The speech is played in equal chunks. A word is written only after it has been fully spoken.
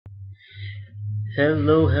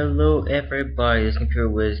Hello everybody, this is Computer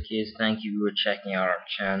Whiz Kids. Thank you for checking out our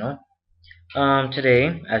channel.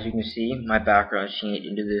 Today, as you can see, my background changed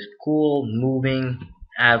into this cool, moving,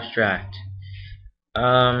 abstract.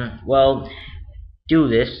 Well, do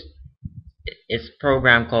this. It's a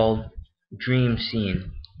program called Dream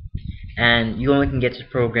Scene. And you only can get this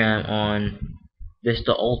program on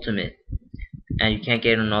Vista Ultimate. And you can't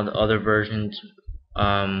get it on all the other versions,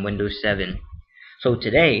 Windows 7. So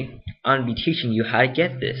today, I'm going to be teaching you how to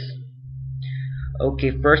get this.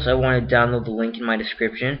 Okay, first I want to download the link in my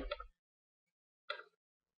description.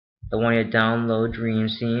 I want you to download Dream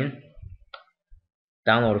Scene.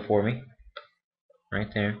 Download it for me.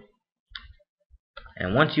 Right there.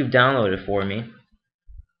 And once you've downloaded it for me,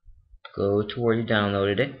 go to where you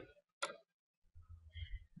downloaded it.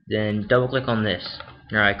 Then double click on this,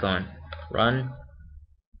 your icon. Run.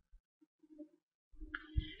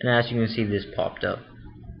 And as you can see, this popped up.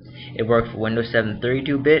 It works for Windows 7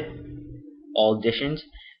 32-bit, all editions,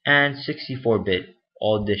 and 64-bit,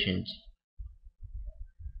 all editions.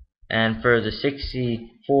 And for the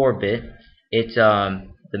 64-bit, it's the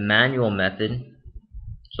manual method.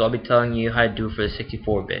 So I'll be telling you how to do it for the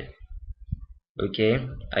 64-bit. Okay,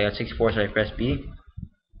 I got 64, so I press B.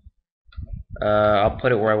 I'll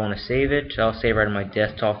put it where I want to save it. I'll save it right on my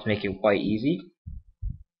desktop to make it quite easy.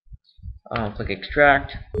 I'll click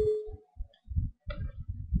extract.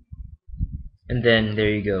 And then there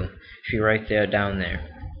you go. Should be right there, down there.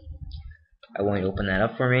 I want you to open that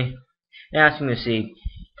up for me. And as you can see,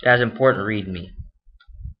 it has important README.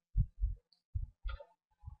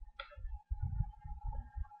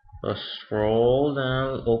 So scroll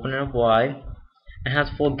down, open it up wide, and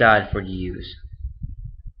has a full guide for you to use.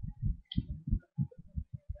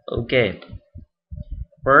 Okay.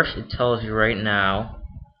 First, it tells you right now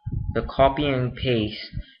to copy and paste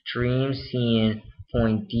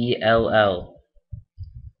dreamscene.dll.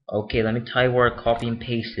 Okay, let me tell you where to copy and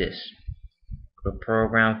paste this. Go to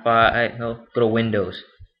Program File, go to Windows.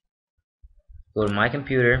 Go to My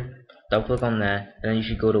Computer, double click on that, and then you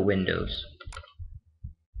should go to Windows.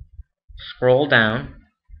 Scroll down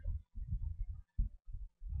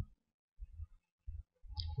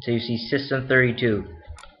until you see System 32.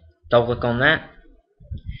 Double click on that,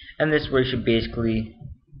 and this is where you should basically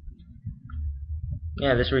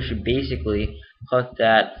put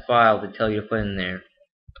that file to tell you to put in there.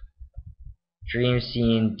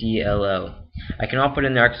 Dreamscene.dll. I cannot put it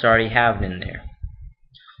in there because I already have it in there.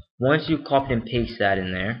 Once you copy and paste that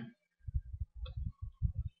in there,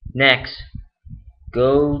 next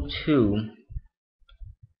go to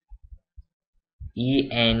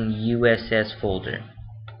ENUSS folder.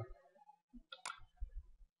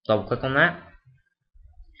 Double click on that,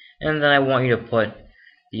 and then I want you to put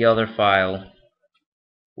the other file,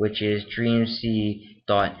 which is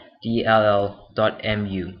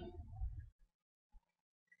dreamscene.dll.mu,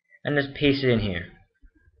 and just paste it in here.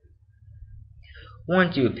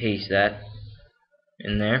 Once you paste that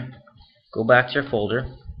in there, go back to your folder,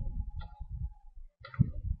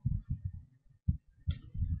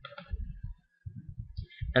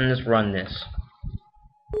 and just run this.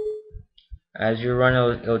 As you run,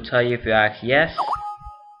 it'll tell you if you ask yes,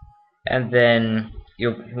 and then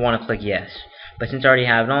you'll want to click yes. But since I already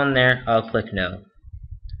have it on there, I'll click no.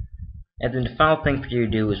 And then the final thing for you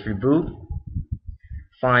to do is reboot.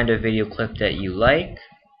 Find a video clip that you like.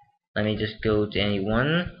 Let me just go to any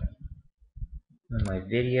one of my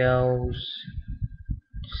videos,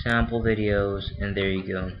 sample videos, and there you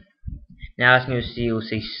go. Now as you can see, it will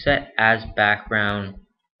say set as background.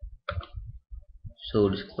 So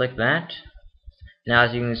just click that. Now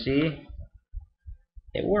as you can see,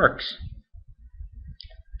 it works.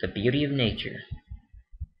 The beauty of nature.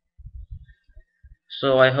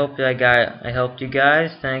 So I hope that I helped you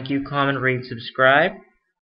guys. Thank you. Comment, rate, subscribe.